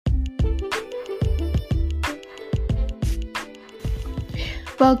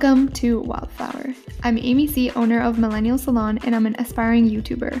Welcome to Wildflower. I'm Amy C., owner of Millennial Salon, and I'm an aspiring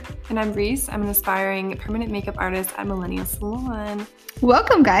YouTuber. And I'm Reese. I'm an aspiring permanent makeup artist at Millennial Salon.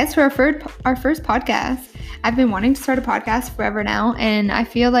 Welcome, guys, to our first podcast. I've been wanting to start a podcast forever now, and I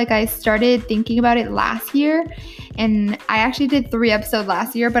feel like I started thinking about it last year, and I actually did 3 episodes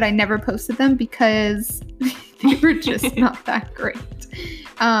last year, but I never posted them because they were just not that great.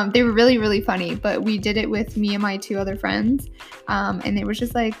 They were really, really funny, but we did it with me and my 2 other friends, and it was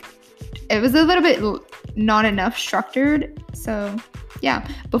just like, it was a little bit not enough structured. So yeah,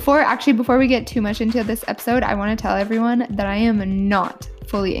 before we get too much into this episode, I want to tell everyone that I am not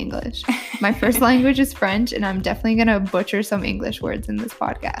fully English. My first language is French, and I'm definitely going to butcher some English words in this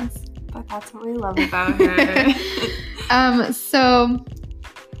podcast. But that's what we love about her. So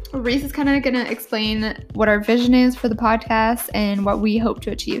Reese is kind of going to explain what our vision is for the podcast and what we hope to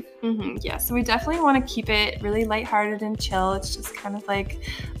achieve. Yeah, so we definitely want to keep it really lighthearted and chill. It's just kind of like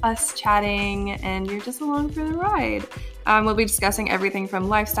us chatting, and you're just along for the ride. We'll be discussing everything from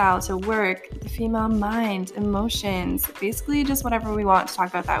lifestyle to work, the female mind, emotions, basically just whatever we want to talk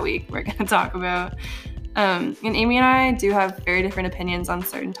about that week, we're going to talk about. And Amy and I do have very different opinions on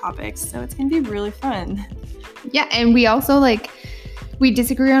certain topics, so it's going to be really fun. Yeah, and we also we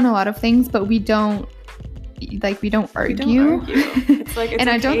disagree on a lot of things, but we don't argue. It's like, it's and okay,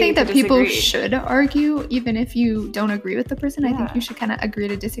 I don't think that people disagree. should argue, even if you don't agree with the person. I think you should kind of agree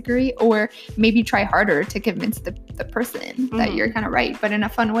to disagree, or maybe try harder to convince the person that you're kind of right, but in a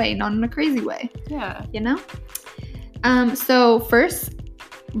fun way, not in a crazy way. Yeah. You know? So first,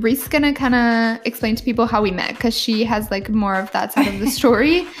 Reese is gonna kind of explain to people how we met, because she has more of that side of the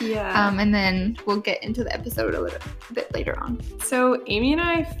story. Yeah. And then we'll get into the episode a little bit later on. So Amy and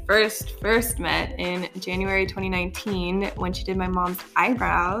I first met in January 2019 when she did my mom's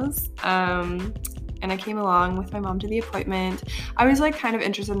eyebrows. And I came along with my mom to the appointment. I was kind of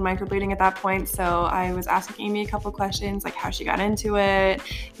interested in microblading at that point, so I was asking Amy a couple questions, how she got into it,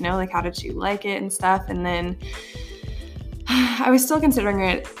 how did she like it and stuff. And then I was still considering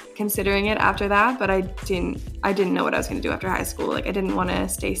it after that, but I didn't know what I was going to do after high school. I didn't want to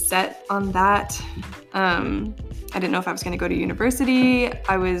stay set on that. I didn't know if I was going to go to university.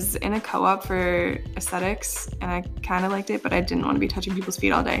 I was in a co-op for aesthetics, and I kind of liked it, but I didn't want to be touching people's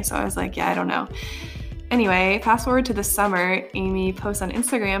feet all day. So I was like, yeah, I don't know. Anyway, fast forward to the summer, Amy posts on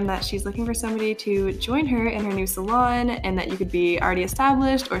Instagram that she's looking for somebody to join her in her new salon, and that you could be already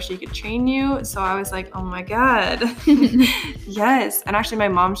established or she could train you. So I was like, oh my God, yes. And actually my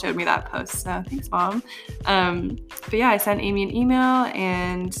mom showed me that post, so thanks, Mom. But yeah, I sent Amy an email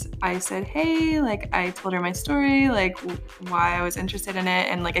and I said, hey, I told her my story, why I was interested in it,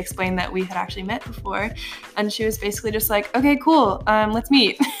 and explained that we had actually met before. And she was basically just like, okay, cool, let's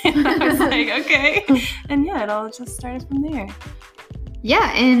meet. And I was like, okay. And yeah, it all just started from there.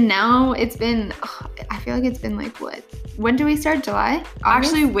 Yeah, and now it's been, I feel like it's been what? When do we start? July?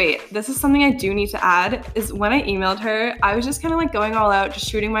 August? Actually, wait, this is something I do need to add, is when I emailed her, I was just kind of going all out, just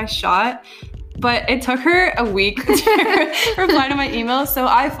shooting my shot. But it took her a week to reply to my email, so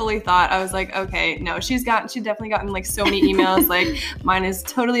I fully thought, I was like, okay, no, she's definitely gotten so many emails, mine is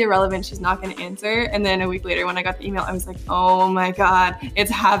totally irrelevant, she's not going to answer. And then a week later when I got the email, I was like, oh my God,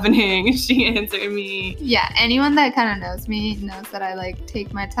 it's happening, she answered me. Yeah, anyone that kind of knows me knows that I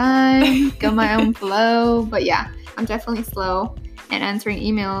take my time, go my own flow, but yeah, I'm definitely slow at answering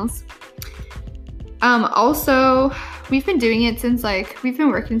emails. Also, we've been doing it since we've been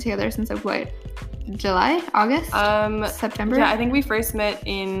working together since what? July? August? September? Yeah, I think we first met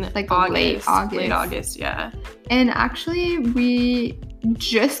in August. Late August, yeah. And actually, we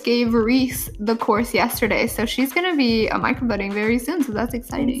just gave Reese the course yesterday, so she's going to be a microblading very soon, so that's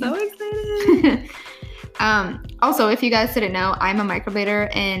exciting. I'm so excited. Also, if you guys didn't know, I'm a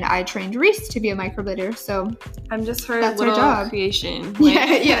microblader, and I trained Reese to be a microblader, so I'm just her that's little her job. Creation.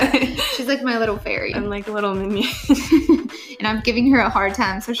 Yeah. She's my little fairy. I'm a little minion. And I'm giving her a hard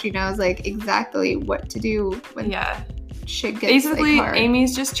time, so she knows exactly what to do when shit gets basically hard.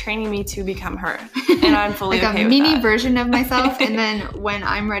 Amy's just training me to become her, and I'm fully okay with that. A mini version of myself, and then when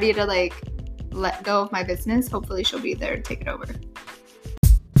I'm ready to let go of my business, hopefully she'll be there to take it over.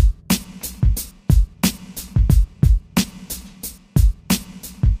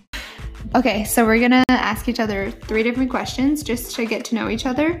 Okay, so we're gonna ask each other 3 different questions just to get to know each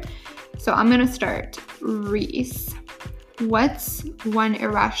other. So I'm gonna start. Reese, what's one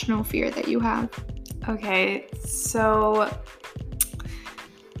irrational fear that you have? Okay, so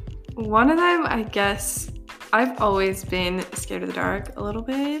one of them, I guess, I've always been scared of the dark a little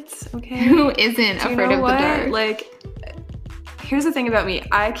bit, okay? Who isn't afraid of the dark? here's the thing about me.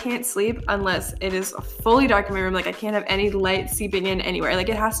 I can't sleep unless it is fully dark in my room. Like, I can't have any light seeping in anywhere. Like,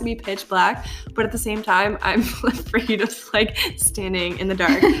 it has to be pitch black. But at the same time, I'm afraid of, like, standing in the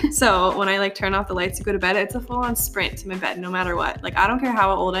dark. So when I, like, turn off the lights to go to bed, it's a full-on sprint to my bed, no matter what. Like, I don't care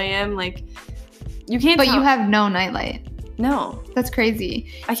how old I am. Like, you can't But you have no nightlight. No. That's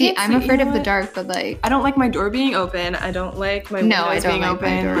crazy. See, I'm afraid of the dark, but, like... I don't like my door being open. I don't like my windows being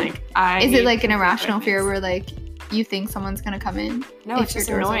open. Like, is it, like, an irrational fear where, like, you think someone's gonna come in? No, it's just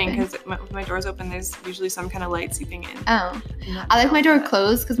annoying because if my door's open, there's usually some kind of light seeping in. Oh. I like my door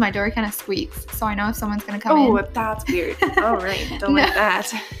closed because my door kind of squeaks, so I know if someone's gonna come in. Oh, that's weird. All right. Don't like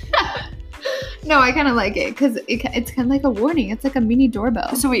that. No, I kind of like it because it's kind of like a warning. It's like a mini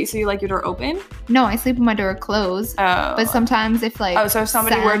doorbell. So wait, so you like your door open? No, I sleep with my door closed. Oh. But sometimes if, like... Oh, so if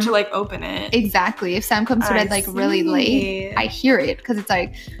somebody were to, like, open it. Exactly. If Sam comes to bed, like, really late, I hear it because it's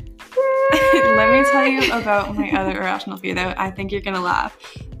like... Let me tell you about my other irrational fear, though. I think you're going to laugh.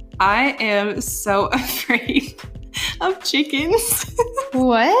 I am so afraid of chickens.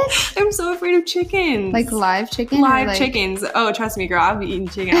 What? I'm so afraid of chickens. Like live chicken? Live chickens. Oh, trust me, girl. I'll be eating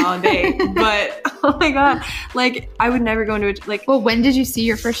chicken all day. But, oh my God. Like, I would never go into a... Like, well, when did you see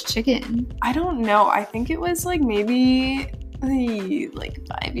your first chicken? I don't know. I think it was, like, maybe... like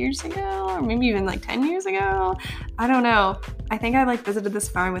 5 years ago, or maybe even like 10 years ago. I don't know. I think I, like, visited this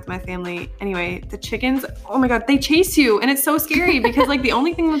farm with my family. Anyway, the chickens, oh my God, they chase you, and it's so scary because, like, the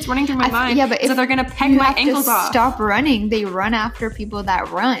only thing that's running through my mind is that they're gonna peck my ankles off. Stop running. They run after people that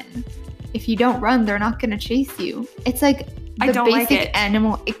run. If you don't run, they're not gonna chase you. It's like the basic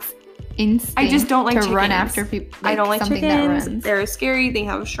animal instinct. I just don't like to chickens. Run after people. I don't like chickens. They're scary. They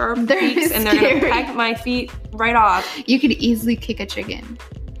have sharp beaks, and they're gonna peck my feet right off. You could easily kick a chicken,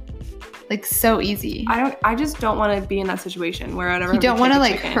 like, so easy. I just don't want to be in that situation where I'd ever. You don't want to,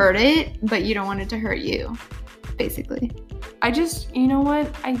 like, hurt it, but you don't want it to hurt you. Basically. I just, you know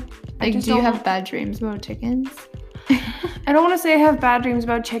what? I just do you have bad dreams about chickens? I don't want to say I have bad dreams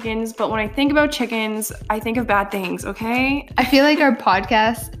about chickens, but when I think about chickens, I think of bad things, okay? I feel like our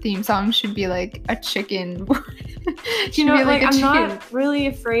podcast theme song should be, like, a chicken. You know, like, I'm not really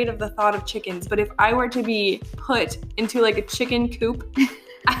afraid of the thought of chickens, but if I were to be put into, like, a chicken coop,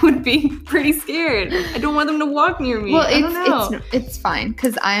 I would be pretty scared. I don't want them to walk near me. Well, I don't know. it's fine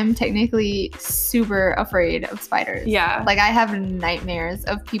because I'm technically super afraid of spiders. Yeah. Like, I have nightmares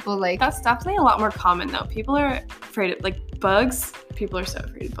of people, like... That's definitely a lot more common, though. People are afraid of, like, bugs. People are so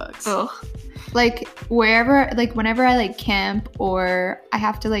afraid of bugs. Ugh. Like, wherever, like, whenever I, like, camp or I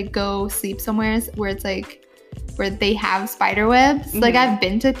have to, like, go sleep somewhere where it's, like, where they have spider webs. Mm-hmm. Like, I've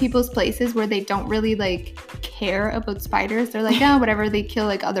been to people's places where they don't really, like, care about spiders. They're like, oh, whatever, they kill,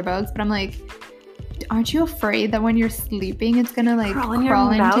 like, other bugs. But I'm like, aren't you afraid that when you're sleeping it's gonna, like, crawl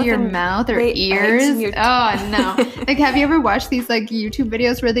into your mouth or ears? Oh, no. Like, have you ever watched these, like, YouTube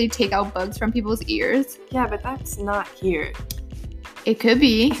videos where they take out bugs from people's ears? Yeah, but that's not here. It could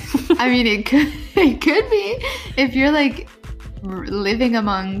be. I mean, it could be. If you're, like, living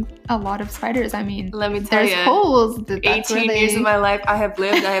among a lot of spiders, I mean, let me tell you, there's holes. 18 years of my life I have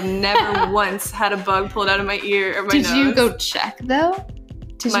lived. I have never once had a bug pulled out of my ear or my nose. Did you go check, though?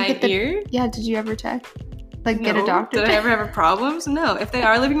 Did my ear? Yeah, did you ever check? Like, get a doctor? Did I ever have problems? No. If they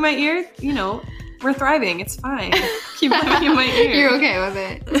are living in my ear, you know, we're thriving. It's fine. Keep living in my ear. You're okay with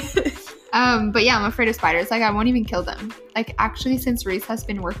it. But yeah, I'm afraid of spiders. Like, I won't even kill them. Like, actually, since Reese has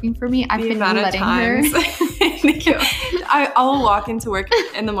been working for me, I've been letting her. I'll walk into work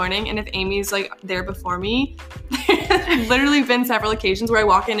in the morning, and if Amy's, like, there before me, there's literally been several occasions where I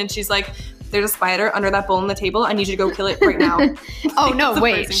walk in and she's like, there's a spider under that bowl on the table. I need you to go kill it right now. Oh, no,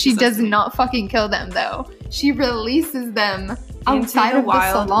 wait. She does not fucking kill them, though. She releases them outside of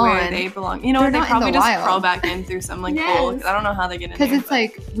the salon where they belong. You know, they probably just crawl back in through some, like, hole. I don't know how they get in there. Because it's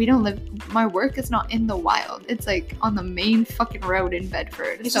like, we don't live, my work is not in the wild. It's, like, on the main fucking road in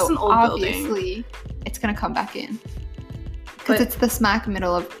Bedford. It's just an old obviously, it's gonna come back in. Because it's the smack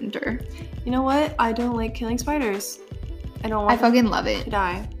middle of winter. You know what? I don't like killing spiders. I don't want I fucking love it. to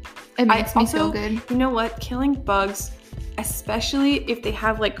die. It makes me feel good. You know what? Killing bugs, especially if they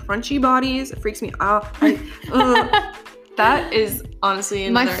have, like, crunchy bodies, it freaks me out. That is honestly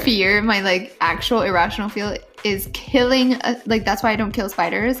another... My fear, my, like, actual irrational fear is killing, like, that's why I don't kill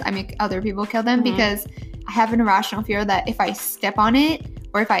spiders. I make other people kill them because I have an irrational fear that if I step on it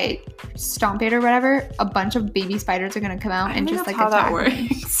or if I stomp it or whatever, a bunch of baby spiders are going to come out and just, like, how attack that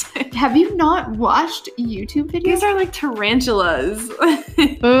works. me. Have you not watched YouTube videos? These are like tarantulas.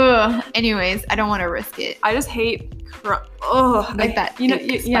 Ugh. Anyways, I don't want to risk it. I just hate that. You know,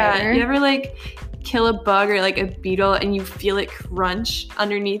 yeah. You ever, like, kill a bug or like a beetle and you feel it crunch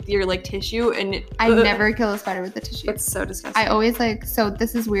underneath your like tissue and I never kill a spider with a tissue. It's so disgusting. I always like, so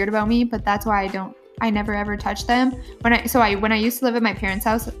this is weird about me, but that's why I never ever touch them. When I used to live at my parents'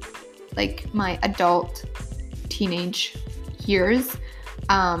 house, like my adult teenage years,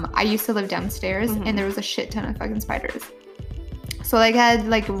 I used to live downstairs and there was a shit ton of fucking spiders. So like I had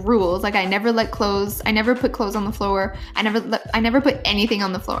like rules, like I never put clothes on the floor. I never put anything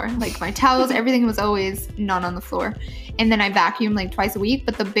on the floor. Like my towels, everything was always not on the floor. And then I vacuumed like twice a week.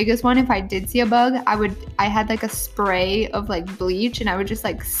 But the biggest one, if I did see a bug, I had like a spray of like bleach and I would just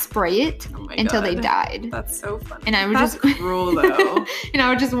like spray it until they died. That's so funny. And I would That's cruel though. And I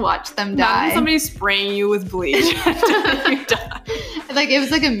would just watch them die. Imagine somebody spraying you with bleach after you die. Like it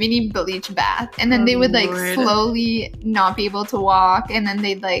was like a mini bleach bath. And then they would like slowly not be able to walk and then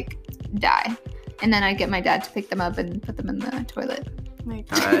they'd like die. And then I'd get my dad to pick them up and put them in the toilet. Oh my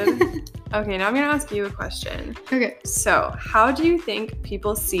God. Okay, now I'm going to ask you a question. Okay. So, how do you think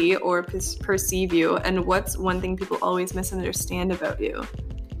people see or perceive you, and what's one thing people always misunderstand about you?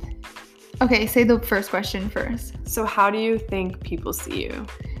 Okay, say the first question first. So, how do you think people see you?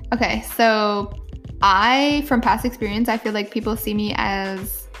 Okay, so from past experience, I feel like people see me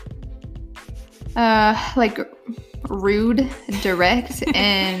as like rude, direct,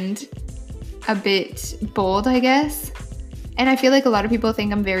 and a bit bold, I guess. And I feel like a lot of people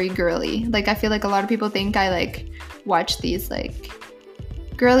think I'm very girly. Like I feel like a lot of people think I like watch these like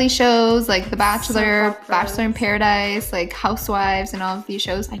girly shows like The Bachelor, Bachelor in Paradise, like Housewives and all of these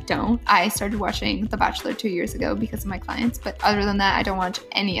shows. I don't. I started watching The Bachelor 2 years ago because of my clients, but other than that, I don't watch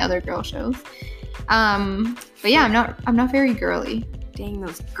any other girl shows. But yeah, I'm not very girly. Dang,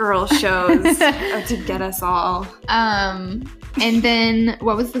 those girl shows to get us all. And then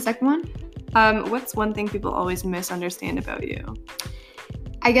what was the second one? What's one thing people always misunderstand about you?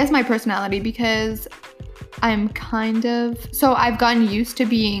 I guess my personality, because I'm so I've gotten used to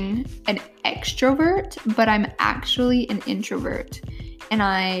being an extrovert, but I'm actually an introvert. And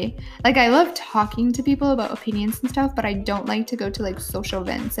I love talking to people about opinions and stuff, but I don't like to go to like social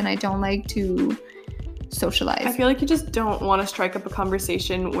events and I don't like to socialize. I feel like you just don't want to strike up a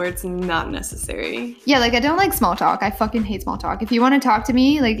conversation where it's not necessary. Yeah, like I don't like small talk. I fucking hate small talk. If you want to talk to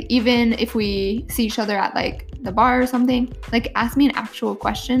me, like even if we see each other at like the bar or something, like ask me an actual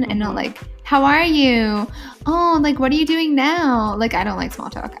question and not like, how are you? Oh, like what are you doing now? Like I don't like small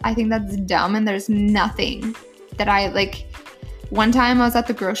talk. I think that's dumb and there's nothing that I like. One time I was at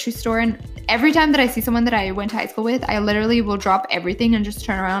the grocery store and every time that I see someone that I went to high school with, I literally will drop everything and just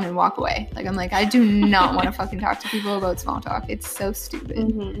turn around and walk away. Like, I'm like, I do not want to fucking talk to people about small talk. It's so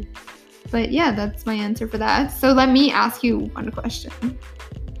stupid. But yeah, that's my answer for that. So let me ask you one question.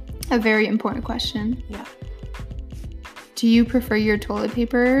 A very important question. Yeah. Do you prefer your toilet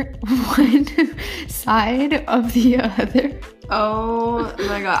paper one side of the other? Oh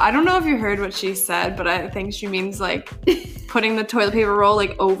my God. I don't know if you heard what she said, but I think she means like putting the toilet paper roll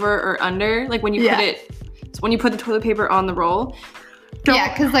like over or under. Like when you put the toilet paper on the roll.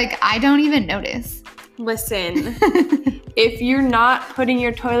 Yeah, because like I don't even notice. Listen, if you're not putting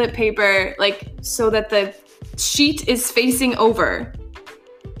your toilet paper like so that the sheet is facing over.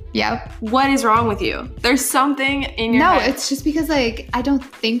 Yep. What is wrong with you? There's something in your head. No, it's just because like I don't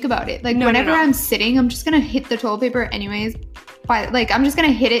think about it. Like whenever I'm sitting, I'm just gonna hit the toilet paper anyways. Like I'm just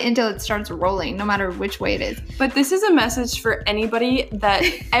gonna hit it until it starts rolling, no matter which way it is. But this is a message for anybody that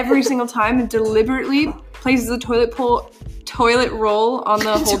every single time deliberately places the toilet roll on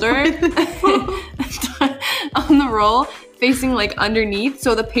the holder on the roll facing like underneath,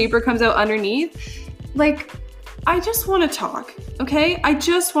 so the paper comes out underneath. Like, I just want to talk, okay? I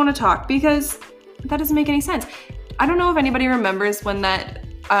just want to talk because that doesn't make any sense. I don't know if anybody remembers when that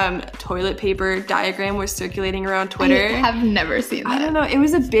toilet paper diagram was circulating around Twitter. I have never seen that. I don't know. It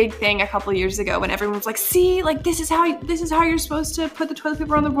was a big thing a couple years ago when everyone was like, "See, like this is how you're supposed to put the toilet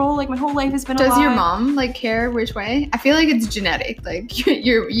paper on the roll." Like my whole life has been. Does your mom like care which way? I feel like it's genetic. Like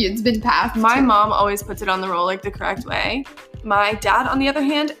it's been passed. My mom always puts it on the roll like the correct way. My dad, on the other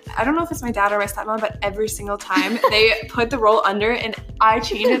hand, I don't know if it's my dad or my stepmom, but every single time they put the roll under and I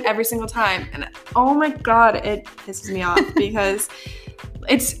change it every single time. And oh my God, it pisses me off because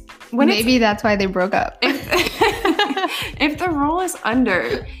that's why they broke up. If the roll is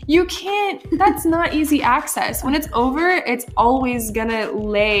under, you can't, that's not easy access. When it's over, it's always gonna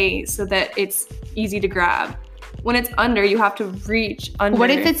lay so that it's easy to grab. When it's under, you have to reach under. What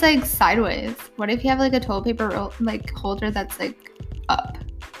if it's like sideways? What if you have like a toilet paper roll, like holder that's like up,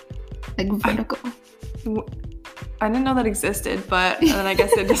 like vertical? I didn't know that existed, but I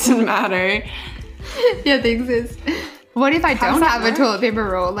guess it doesn't matter. Yeah, they exist. What if I How does don't that have work? a toilet paper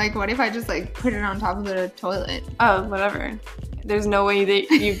roll? Like, what if I just like put it on top of the toilet? Oh, whatever. There's no way that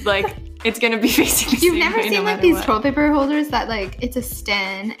you like it's gonna be facing the You've same never way seen no like matter these what. toilet paper holders that like it's a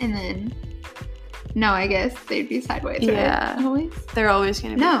stand and then no, I guess they'd be sideways, Yeah. right? Always? They're always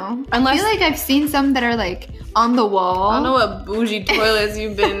gonna be. No. I Unless- feel like I've seen some that are like on the wall. I don't know what bougie toilets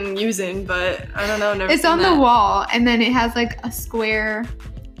you've been using, but I don't know. Never It's seen on that. the wall and then it has like a square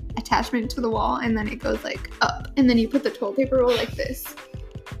attachment to the wall and then it goes like up and then you put the toilet paper roll like this.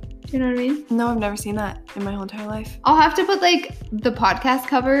 Do you know what I mean? No, I've never seen that in my whole entire life. I'll have to put like the podcast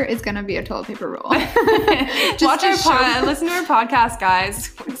cover is gonna be a toilet paper roll. Watch to our show- listen to our podcast,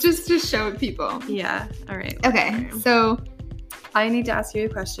 guys. just to show people. Yeah. All right. Okay, whatever. so I need to ask you a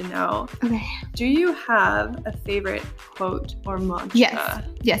question now. okay. Do you have a favorite quote or mantra?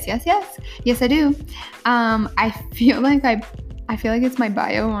 Yes, I do. I feel like it's my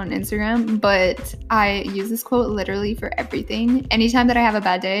bio on Instagram, but I use this quote literally for everything. Anytime that I have a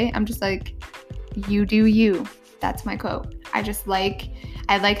bad day, I'm just like, you do you. That's my quote. I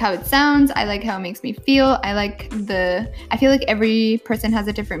like how it sounds. I like how it makes me feel. I feel like every person has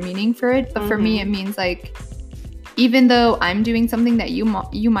a different meaning for it, but for me, it means like, even though I'm doing something that you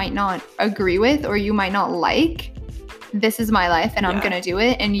might not agree with or you might not like, this is my life and I'm Yeah. gonna do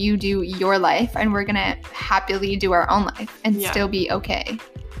it and you do your life and we're gonna happily do our own life and Yeah. still be okay.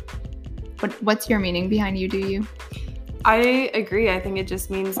 What's your meaning behind you do you? I agree. I think it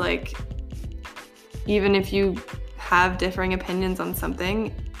just means like, even if you have differing opinions on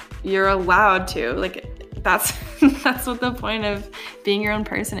something, you're allowed to. Like, that's that's what the point of being your own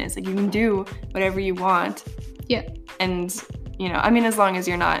person is. Like, you can do whatever you want. Yeah. And, you know, I mean, as long as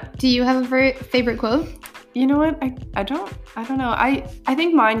you're not. Do you have a favorite quote? You know what? I don't know. I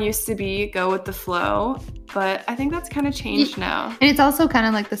think mine used to be go with the flow, but I think that's kind of changed now. And it's also kind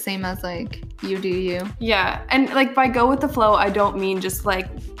of like the same as like you do you. Yeah. And like by go with the flow, I don't mean just like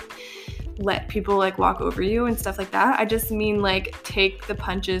let people like walk over you and stuff like that. I just mean like take the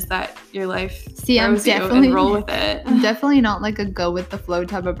punches that your life See, I'm throws you definitely- and roll with it. I'm definitely not like a go with the flow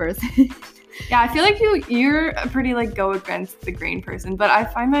type of person. Yeah, I feel like you're a pretty like go against the grain person, but I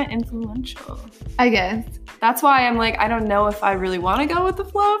find that influential. I guess. That's why I'm like, I don't know if I really want to go with the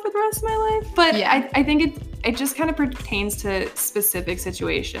flow for the rest of my life. But Yeah. I think it just kind of pertains to specific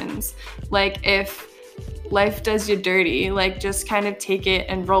situations. Like if life does you dirty, like just kind of take it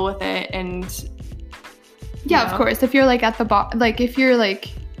and roll with it. And Yeah, you know. of course. If you're like at the bottom, like if you're like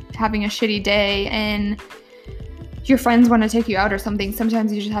having a shitty day and your friends want to take you out or something,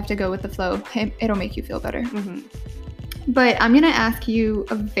 sometimes you just have to go with the flow. It'll make you feel better. Mhm. But I'm going to ask you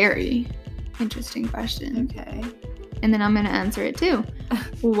a very interesting question. Okay. And then I'm going to answer it too.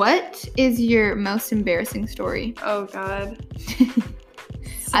 What is your most embarrassing story? Oh God.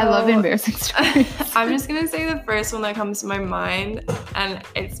 I love So- embarrassing stories. I'm just gonna say the first one that comes to my mind, and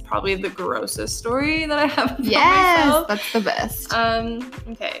it's probably the grossest story that I have about Yes, myself. that's the best.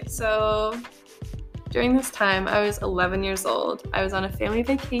 Okay, so during this time, I was 11 years old. I was on a family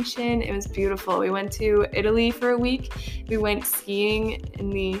vacation. It was beautiful. We went to Italy for a week. We went skiing in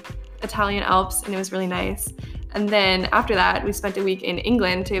the Italian Alps, and it was really nice. And then after that, we spent a week in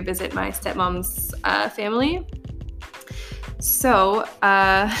England to visit my stepmom's family. So,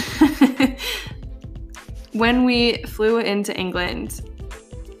 when we flew into England,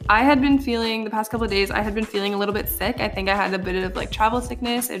 I had been feeling, the past couple of days, I had been feeling a little bit sick. I think I had a bit of like travel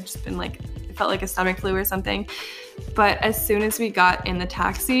sickness. It just been like, it felt like a stomach flu or something. But as soon as we got in the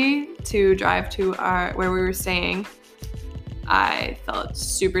taxi to drive to where we were staying, I felt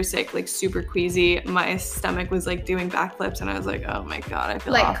super sick, like super queasy. My stomach was like doing backflips and I was like, oh my God, I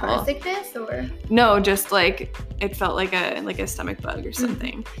feel Like awful. car sickness or? No, just like it felt like a stomach bug or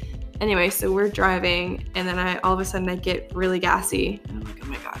something. Anyway, so we're driving and then all of a sudden I get really gassy and I'm like, oh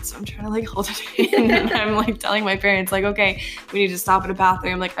my God. So I'm trying to like hold it in and I'm like telling my parents like, okay, we need to stop at a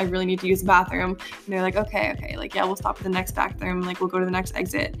bathroom. Like I really need to use the bathroom. And they're like, okay. Like, yeah, we'll stop at the next bathroom. Like we'll go to the next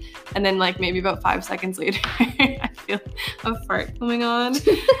exit. And then like maybe about 5 seconds later, I feel a fart coming on.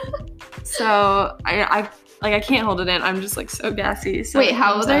 So I can't hold it in. I'm just like so gassy. So Wait, it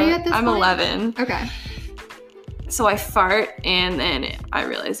how comes old are you out. at this I'm point? 11. Okay. So I fart, and then I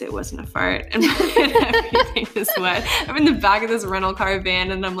realized it wasn't a fart, and everything is wet. I'm in the back of this rental car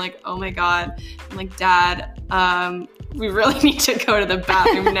van, and I'm like, oh my God. I'm like, Dad, we really need to go to the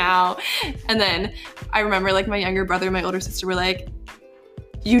bathroom now. And then I remember like my younger brother and my older sister were like,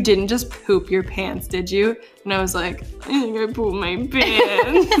 you didn't just poop your pants, did you? And I was like, I think I pooped my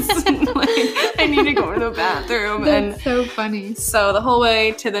pants. Like, I need to go to the bathroom. That's so funny. So the whole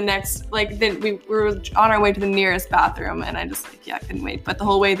way to the next, like, then we were on our way to the nearest bathroom, and I just, like, yeah, I couldn't wait. But the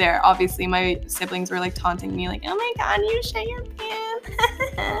whole way there, obviously, my siblings were, like, taunting me, like, oh my God, you shit your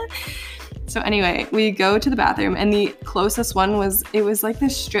pants. So anyway, we go to the bathroom, and the closest one was like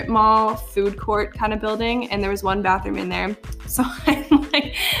this strip mall food court kind of building, and there was one bathroom in there. So I'm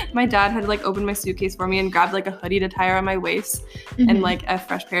like, my dad had like opened my suitcase for me and grabbed like a hoodie to tie around my waist and like a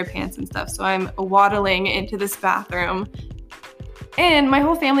fresh pair of pants and stuff. So I'm waddling into this bathroom, and my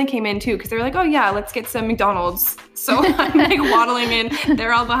whole family came in too, because they were like, oh yeah, let's get some McDonald's. So I'm like waddling in,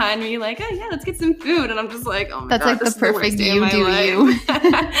 they're all behind me like, oh yeah, let's get some food. And I'm just like, oh my God, that's like the perfect you do you.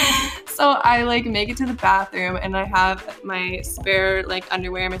 So I like make it to the bathroom, and I have my spare like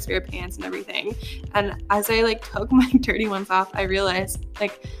underwear, my spare pants and everything. And as I like took my dirty ones off, I realized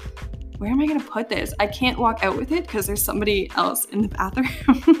like, where am I gonna put this? I can't walk out with it because there's somebody else in the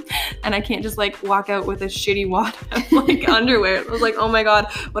bathroom. And I can't just like walk out with a shitty wad of like underwear. I was like, oh my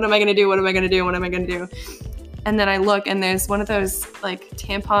God, what am I gonna do? What am I gonna do? What am I gonna do? And then I look, and there's one of those like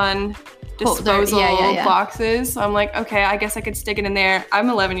tampon disposal boxes. So I'm like, okay, I guess I could stick it in there. I'm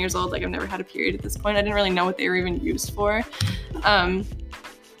 11 years old. Like, I've never had a period at this point. I didn't really know what they were even used for. But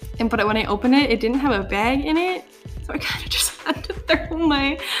when I opened it, it didn't have a bag in it. So I kind of just had to throw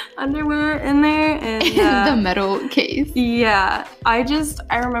my underwear in there. And the metal case. Yeah. I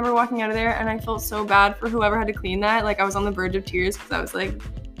remember walking out of there, and I felt so bad for whoever had to clean that. Like, I was on the verge of tears because I was like,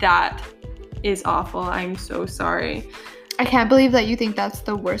 that is awful. I'm so sorry. I can't believe that you think that's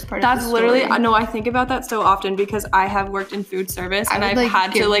the worst part of the story. That's literally, no, I think about that so often because I have worked in food service, and I've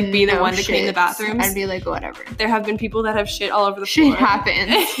had to like be the one to clean the bathrooms. I'd be like, whatever. There have been people that have shit all over the floor. Shit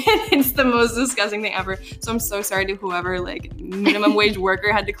happens. It's the most disgusting thing ever. So I'm so sorry to whoever like minimum wage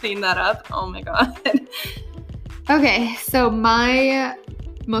worker had to clean that up. Oh my God. Okay, so my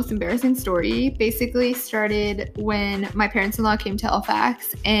most embarrassing story basically started when my parents-in-law came to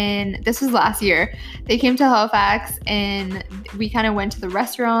Halifax, and this was last year. They came to Halifax, and we kind of went to the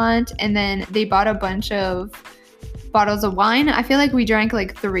restaurant, and then they bought a bunch of bottles of wine. I feel like we drank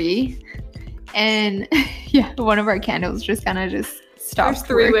like 3, and yeah, one of our candles just kind of just stopped. There's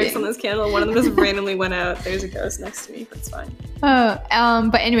 3 working. wicks on this candle. One of them just randomly went out. There's a ghost next to me. That's fine.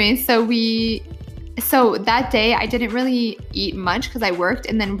 But anyway, so that day I didn't really eat much because I worked,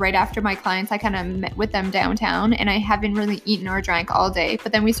 and then right after my clients I kind of met with them downtown, and I haven't really eaten or drank all day.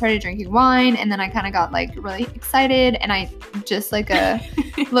 But then we started drinking wine, and then I kind of got like really excited, and I just like a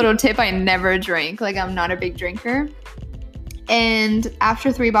little tip, I never drink. Like, I'm not a big drinker. And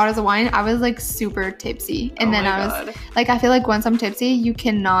after 3 bottles of wine, I was like super tipsy. And then I was like, I feel like once I'm tipsy, you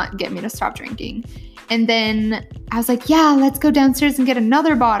cannot get me to stop drinking. And then I was like, yeah, let's go downstairs and get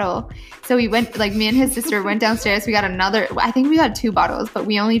another bottle. So we went, like me and his sister went downstairs. We got another, I think we got 2 bottles, but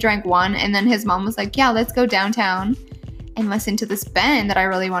we only drank 1. And then his mom was like, yeah, let's go downtown and listen to this band that I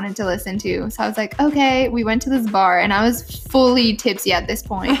really wanted to listen to. So I was like, okay, we went to this bar, and I was fully tipsy at this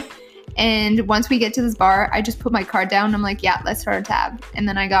point. And once we get to this bar, I just put my card down. And I'm like, yeah, let's start a tab. And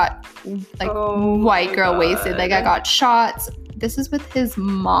then I got like white girl wasted. Like, I got shots. This is with his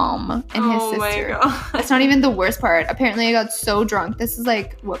mom and his sister. That's not even the worst part. Apparently, I got so drunk. This is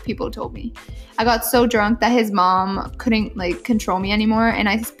like what people told me. I got so drunk that his mom couldn't like control me anymore, and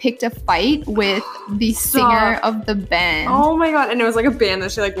I picked a fight with the singer of the band. Oh my God. And it was like a band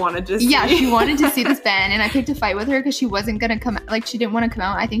that she like wanted to see. Yeah, she wanted to see this band, and I picked a fight with her because she wasn't gonna come, like she didn't want to come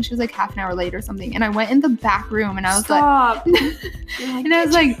out. I think she was like half an hour late or something. And I went in the back room, and I was like, and I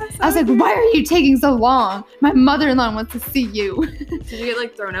was like, why are you taking so long? My mother-in-law wants to see you. Did you get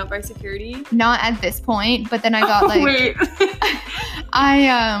like thrown out by security? Not at this point, but then I got like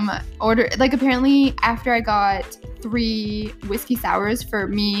I ordered, like, apparently after I got 3 whiskey sours for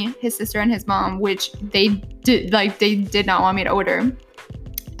me, his sister, and his mom, which they did not want me to order.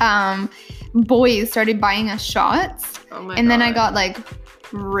 Boys started buying us shots. Oh my God. Then I got like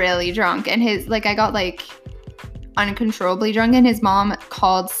really drunk, and I got like uncontrollably drunk, and his mom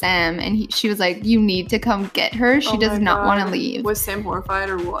called Sam, and she was like, you need to come get her. She does not want to leave. Was Sam horrified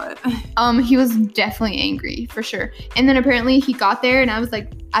or what? He was definitely angry for sure. And then apparently he got there, and I was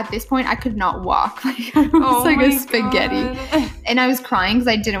like, at this point I could not walk. Like, I was like a spaghetti. God. And I was crying because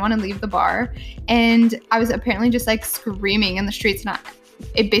I didn't want to leave the bar, and I was apparently just like screaming in the streets, and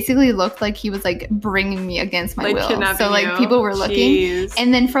it basically looked like he was like bringing me against my will. So like people were looking. Jeez.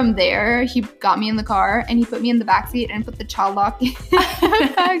 And then from there, he got me in the car, and he put me in the backseat and put the child lock in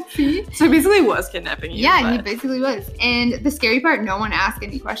the backseat. So he basically was kidnapping you. Yeah, he basically was. And the scary part, no one asked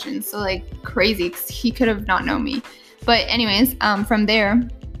any questions. So like crazy, because he could have not known me. But anyways, from there,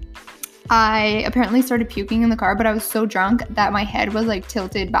 I apparently started puking in the car, but I was so drunk that my head was like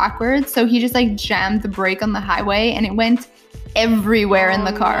tilted backwards. So he just like jammed the brake on the highway and it went everywhere in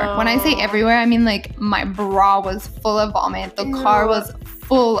the car. No. When I say everywhere, I mean like my bra was full of vomit. The car was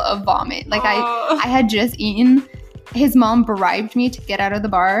full of vomit. Like I had just eaten. His mom bribed me to get out of the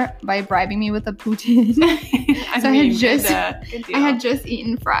bar by bribing me with a poutine. I had just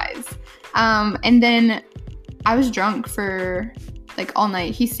eaten fries. And then I was drunk for like all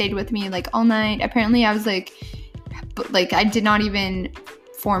night. He stayed with me like all night. Apparently I was like I did not even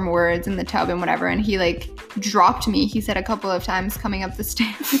form words in the tub and whatever, and he like dropped me, he said a couple of times coming up the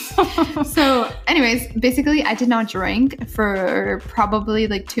stairs. So anyways, basically I did not drink for probably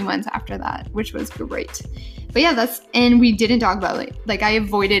like 2 months after that, which was great. But yeah, and we didn't talk about like I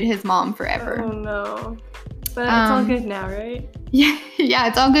avoided his mom forever. Oh no. But it's all good now, right? Yeah,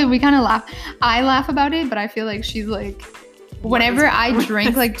 it's all good. We kind of laugh. I laugh about it, but I feel like she's like, whenever I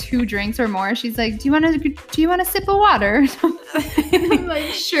drink like 2 drinks or more, she's like, do you want a sip of water? I'm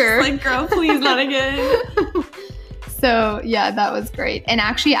like, sure. Like, girl, please, not again. So yeah, that was great. And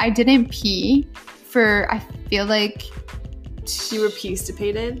actually I didn't pee for, I feel like, you were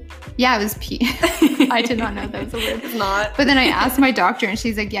pee-stipated? Yeah, I was pee. I did not know that was a word. It's not. But then I asked my doctor and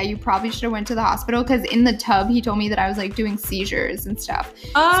she's like, yeah, you probably should have went to the hospital, because in the tub he told me that I was like doing seizures and stuff.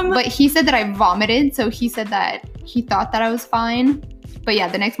 But he said that I vomited, so he said that he thought that I was fine. But yeah,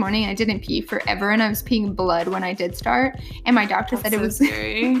 the next morning I didn't pee forever and I was peeing blood when I did start. And my doctor said it was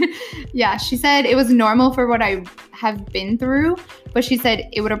scary. Yeah, she said it was normal for what I have been through, but she said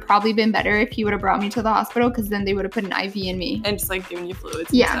it would have probably been better if he would have brought me to the hospital, because then they would have put an IV in me. And just like giving you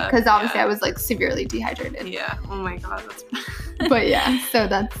fluids. Yeah, because obviously I was like severely dehydrated. Yeah. Oh my God, that's bad. But yeah, so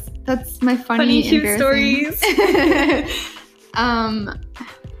that's my funny cute stories.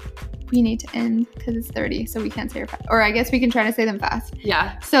 We need to end because it's 30, so we can't say our fast. Or I guess we can try to say them fast.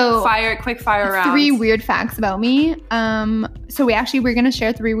 Yeah. So quick fire rounds. 3 weird facts about me. So we're gonna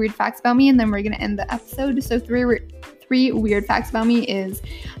share 3 weird facts about me, and then we're gonna end the episode. So 3 weird facts about me is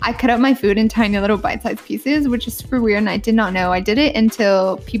I cut up my food in tiny little bite-sized pieces, which is super weird, and I did not know I did it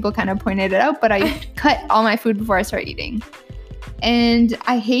until people kind of pointed it out. But I cut all my food before I start eating. And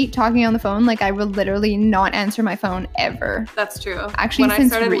I hate talking on the phone. Like, I will literally not answer my phone ever. That's true. Actually, when I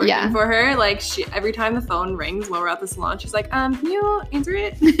started working for her, like, every time the phone rings while we're at the salon, she's like, can you answer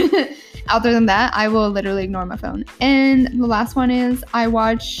it? Other than that, I will literally ignore my phone. And the last one is I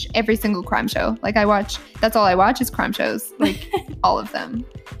watch every single crime show. Like, that's all I watch is crime shows. Like, all of them.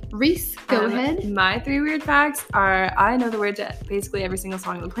 Reese, go ahead. My 3 weird facts are I know the words to basically every single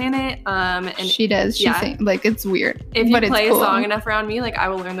song on the planet. And she does. She sings, like, it's weird. If you play a song enough around me, like, I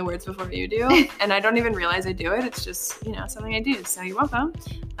will learn the words before you do. And I don't even realize I do it. It's just, something I do. So you're welcome.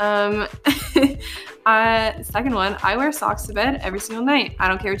 Second one, I wear socks to bed every single night. I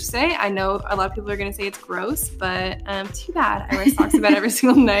don't care what you say. I know a lot of people are going to say it's gross, but too bad. I wear socks to bed every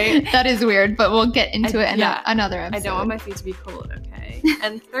single night. That is weird, but we'll get into it in another episode. I don't want my feet to be cold, okay?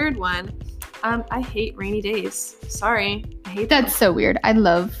 And third one, I hate rainy days. Sorry. I hate them. That's so weird. I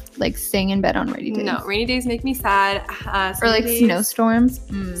love like staying in bed on rainy days. No, rainy days make me sad. Or like snowstorms.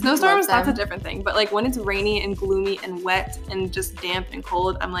 Snowstorms, that's a different thing. But like when it's rainy and gloomy and wet and just damp and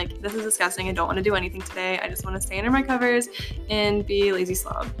cold, I'm like, this is disgusting. I don't want to do anything today. I just want to stay under my covers and be a lazy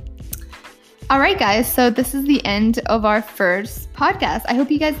slob. All right, guys. So this is the end of our first podcast. I hope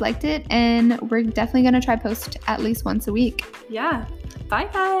you guys liked it, and we're definitely going to try post at least once a week. Yeah. Bye,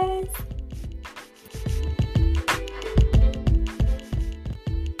 guys.